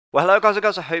Well, hello guys and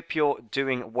girls, I hope you're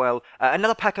doing well.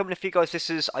 Another pack opening for you guys. This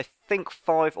is, I think,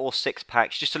 5 or 6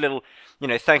 packs. Just a little,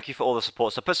 thank you for all the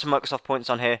support. So I put some Microsoft points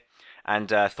on here and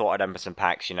thought I'd open some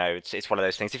packs. It's one of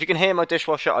those things. If you can hear my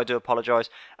dishwasher, I do apologise.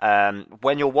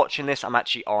 When you're watching this, I'm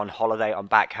actually on holiday. I'm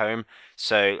back home.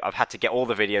 So I've had to get all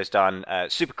the videos done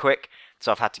super quick.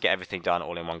 So I've had to get everything done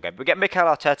all in one go. But we get Mikel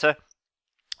Arteta.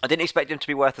 I didn't expect him to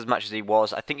be worth as much as he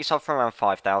was. I think he sold for around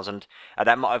 5,000.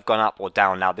 That might have gone up or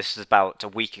down now. This is about a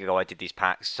week ago I did these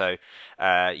packs. So,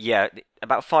 yeah,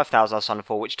 about 5,000 I signed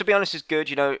for, which to be honest is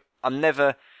good. I'm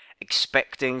never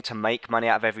expecting to make money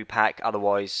out of every pack.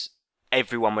 Otherwise,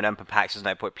 everyone would open packs. There's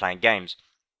no point playing games.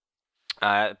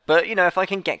 But, if I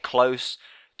can get close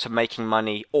to making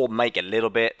money or make a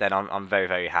little bit, then I'm very,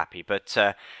 very happy. But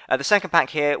the second pack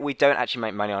here, we don't actually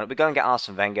make money on it. We go and get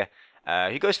Arsene Wenger.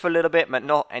 He goes for a little bit, but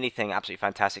not anything absolutely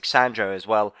fantastic. Sandro as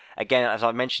well. Again, as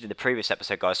I mentioned in the previous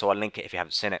episode, guys, so I'll link it if you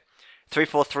haven't seen it.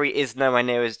 343 is nowhere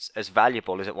near as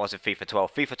valuable as it was in FIFA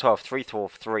 12. FIFA 12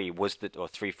 343 was the or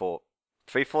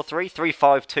 343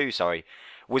 352, sorry,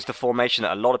 was the formation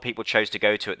that a lot of people chose to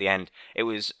go to at the end. It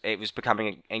was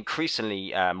becoming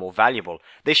increasingly more valuable.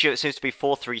 This year it seems to be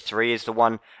 433 is the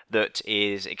one that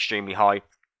is extremely high.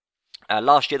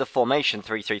 Last year, the formation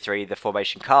 333, the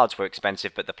formation cards were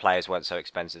expensive, but the players weren't so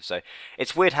expensive. So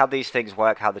it's weird how these things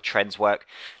work, how the trends work.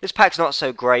 This pack's not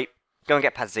so great. Go and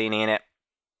get Pazzini in it.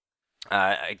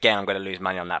 Again, I'm going to lose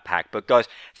money on that pack. But guys,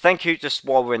 thank you, just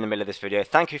while we're in the middle of this video,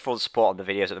 thank you for the support on the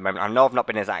videos at the moment. I know I've not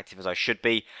been as active as I should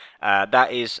be.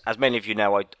 That is, as many of you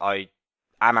know, I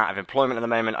am out of employment at the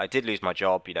moment. I did lose my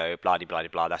job, blah, blah, blah,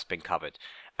 blah, that's been covered.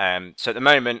 So at the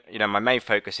moment, my main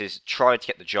focus is trying to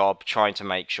get the job, trying to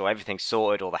make sure everything's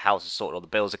sorted, all the house is sorted, all the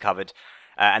bills are covered,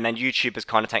 and then YouTube has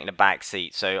kind of taken a back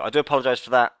seat. So I do apologise for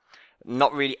that.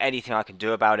 Not really anything I can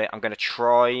do about it. I'm going to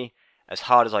try as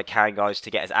hard as I can, guys,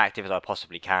 to get as active as I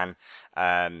possibly can.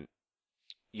 I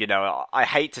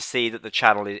hate to see that the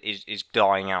channel is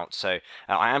dying out, so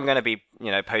I am going to be,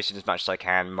 posting as much as I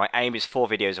can. My aim is 4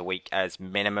 videos a week as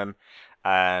minimum.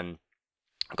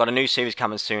 I've got a new series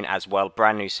coming soon as well,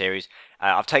 brand new series.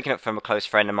 I've taken it from a close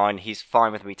friend of mine. He's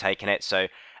fine with me taking it, so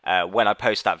when I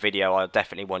post that video, I'll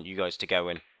definitely want you guys to go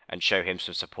in and show him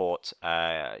some support,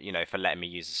 for letting me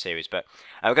use the series. But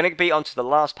we're going to be on to the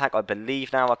last pack, I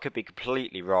believe now. I could be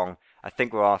completely wrong. I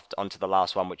think we're on to the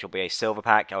last one, which will be a silver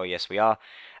pack. Oh, yes, we are.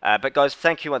 But guys,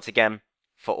 thank you once again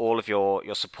for all of your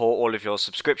support, all of your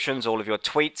subscriptions, all of your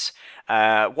tweets.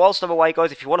 Whilst I'm away,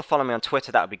 guys, if you want to follow me on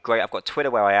Twitter, that would be great. I've got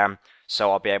Twitter where I am,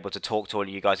 so I'll be able to talk to all of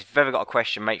you guys. If you've ever got a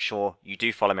question, make sure you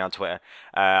do follow me on Twitter.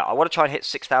 I want to try and hit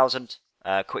 6,000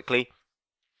 quickly.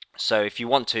 So if you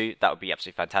want to, that would be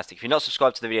absolutely fantastic. If you're not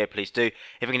subscribed to the video, please do.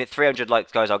 If we can hit 300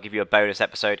 likes, guys, I'll give you a bonus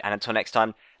episode. And until next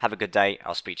time, have a good day.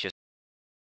 I'll speak to you